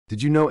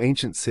Did you know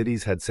ancient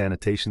cities had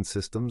sanitation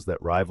systems that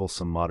rival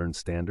some modern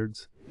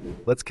standards?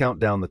 Let's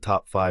count down the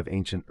top 5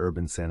 ancient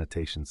urban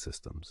sanitation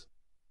systems.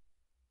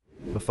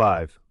 The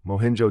 5.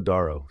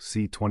 Mohenjo-Daro,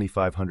 c.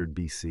 2500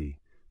 BC.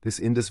 This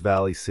Indus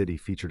Valley city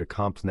featured a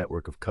complex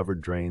network of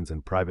covered drains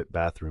and private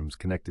bathrooms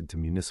connected to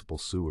municipal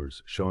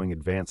sewers, showing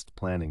advanced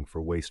planning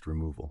for waste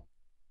removal.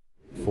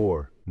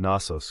 4.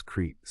 Nasos,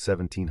 Crete,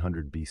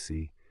 1700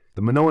 BC.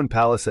 The Minoan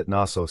palace at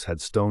Nasos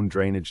had stone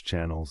drainage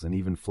channels and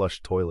even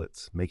flush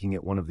toilets, making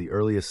it one of the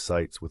earliest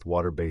sites with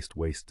water-based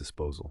waste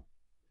disposal.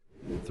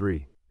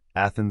 3.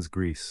 Athens,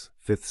 Greece,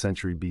 5th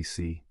century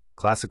BC.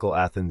 Classical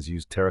Athens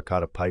used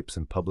terracotta pipes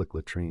and public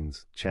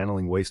latrines,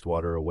 channeling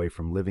wastewater away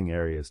from living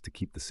areas to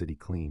keep the city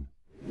clean.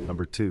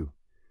 Number 2.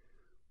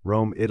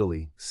 Rome,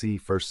 Italy, c.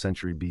 1st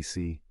century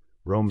BC.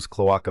 Rome's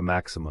Cloaca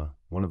Maxima,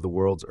 one of the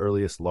world's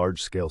earliest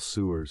large-scale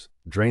sewers,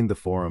 drained the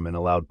forum and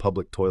allowed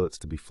public toilets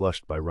to be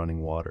flushed by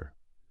running water.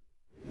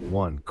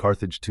 1.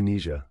 Carthage,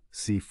 Tunisia,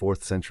 c.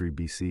 4th century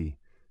BC.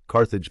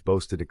 Carthage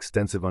boasted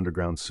extensive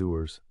underground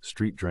sewers,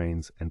 street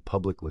drains, and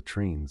public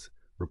latrines,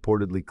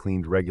 reportedly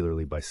cleaned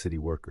regularly by city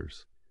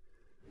workers.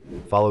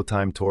 Follow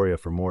Timetoria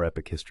for more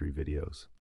epic history videos.